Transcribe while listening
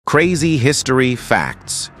Crazy History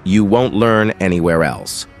Facts You Won't Learn Anywhere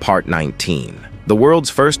Else, Part 19. The world's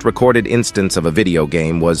first recorded instance of a video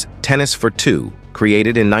game was Tennis for Two,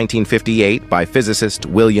 created in 1958 by physicist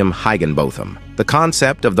William Higginbotham. The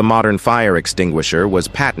concept of the modern fire extinguisher was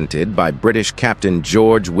patented by British Captain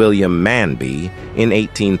George William Manby in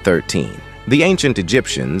 1813. The ancient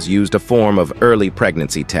Egyptians used a form of early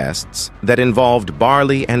pregnancy tests that involved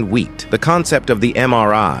barley and wheat. The concept of the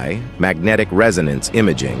MRI, magnetic resonance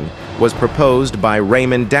imaging, was proposed by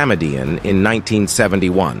Raymond Damadian in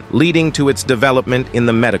 1971, leading to its development in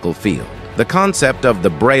the medical field. The concept of the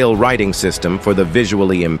Braille writing system for the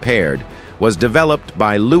visually impaired was developed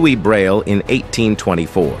by Louis Braille in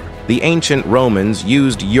 1824. The ancient Romans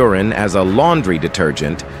used urine as a laundry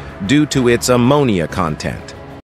detergent due to its ammonia content.